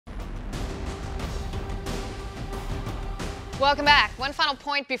Welcome back. One final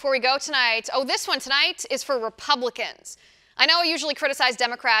point before we go tonight. Oh, this one tonight is for Republicans. I know I usually criticize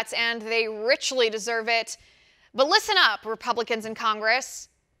Democrats, and they richly deserve it. But listen up, Republicans in Congress.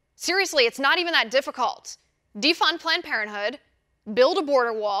 Seriously, it's not even that difficult. Defund Planned Parenthood, build a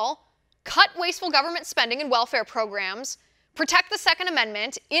border wall, cut wasteful government spending and welfare programs, protect the Second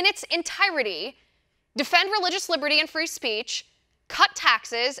Amendment in its entirety, defend religious liberty and free speech, cut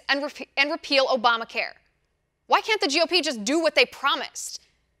taxes, and repeal Obamacare. Why can't the GOP just do what they promised?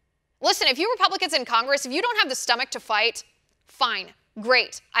 Listen, if you Republicans in Congress, if you don't have the stomach to fight, fine,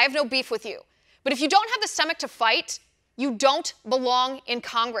 great. I have no beef with you. But if you don't have the stomach to fight, you don't belong in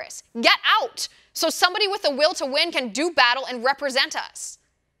Congress. Get out so somebody with the will to win can do battle and represent us.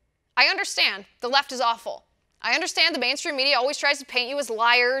 I understand the left is awful. I understand the mainstream media always tries to paint you as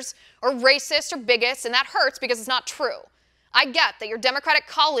liars or racist or bigots, and that hurts because it's not true. I get that your Democratic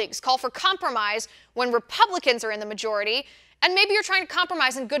colleagues call for compromise when Republicans are in the majority, and maybe you're trying to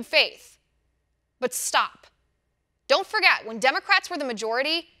compromise in good faith. But stop. Don't forget, when Democrats were the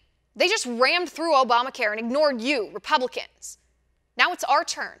majority, they just rammed through Obamacare and ignored you, Republicans. Now it's our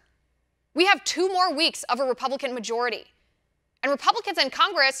turn. We have 2 more weeks of a Republican majority. And Republicans in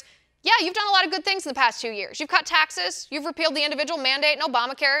Congress, yeah, you've done a lot of good things in the past 2 years. You've cut taxes, you've repealed the individual mandate in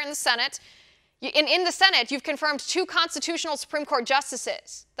Obamacare in the Senate. In the Senate, you've confirmed 2 constitutional Supreme Court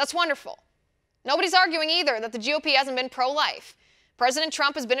justices. That's wonderful. Nobody's arguing either that the GOP hasn't been pro-life. President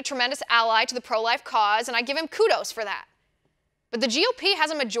Trump has been a tremendous ally to the pro-life cause, and I give him kudos for that. But the GOP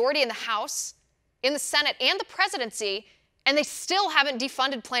has a majority in the House, in the Senate, and the presidency, and they still haven't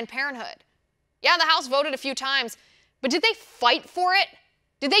defunded Planned Parenthood. Yeah, the House voted a few times, but did they fight for it?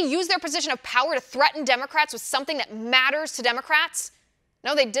 Did they use their position of power to threaten Democrats with something that matters to Democrats?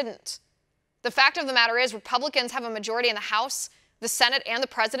 No, they didn't. The fact of the matter is Republicans have a majority in the House, the Senate, and the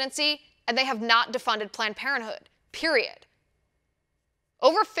presidency, and they have not defunded Planned Parenthood, period.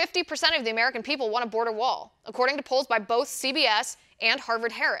 Over 50% of the American people want a border wall, according to polls by both CBS and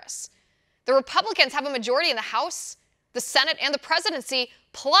Harvard-Harris. The Republicans have a majority in the House, the Senate, and the presidency,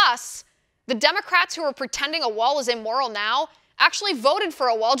 plus the Democrats who are pretending a wall is immoral now actually voted for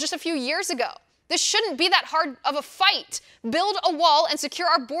a wall just a few years ago. This shouldn't be that hard of a fight. Build a wall and secure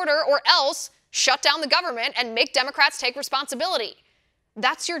our border, or else shut down the government and make Democrats take responsibility.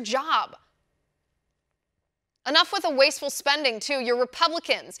 That's your job. Enough with the wasteful spending, too. You're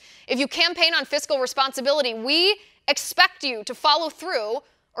Republicans. If you campaign on fiscal responsibility, we expect you to follow through,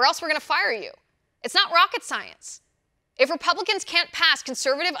 or else we're going to fire you. It's not rocket science. If Republicans can't pass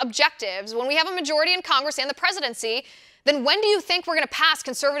conservative objectives when we have a majority in Congress and the presidency, then when do you think we're going to pass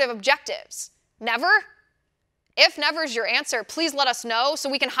conservative objectives? Never? If never is your answer, please let us know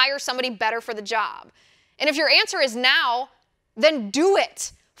so we can hire somebody better for the job. And if your answer is now, then do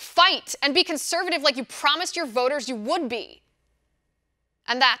it. Fight and be conservative like you promised your voters you would be.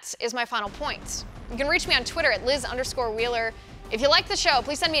 And that is my final point. You can reach me on Twitter at Liz_Wheeler. If you like the show,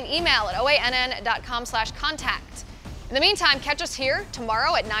 please send me an email at oann.com/contact. In the meantime, catch us here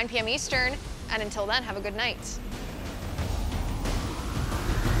tomorrow at 9 p.m. Eastern. And until then, have a good night.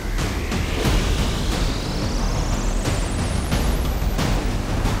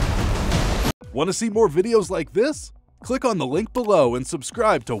 Want to see more videos like this? Click on the link below and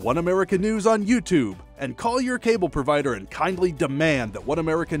subscribe to One America News on YouTube, and call your cable provider and kindly demand that One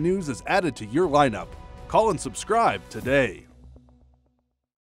America News is added to your lineup. Call and subscribe today.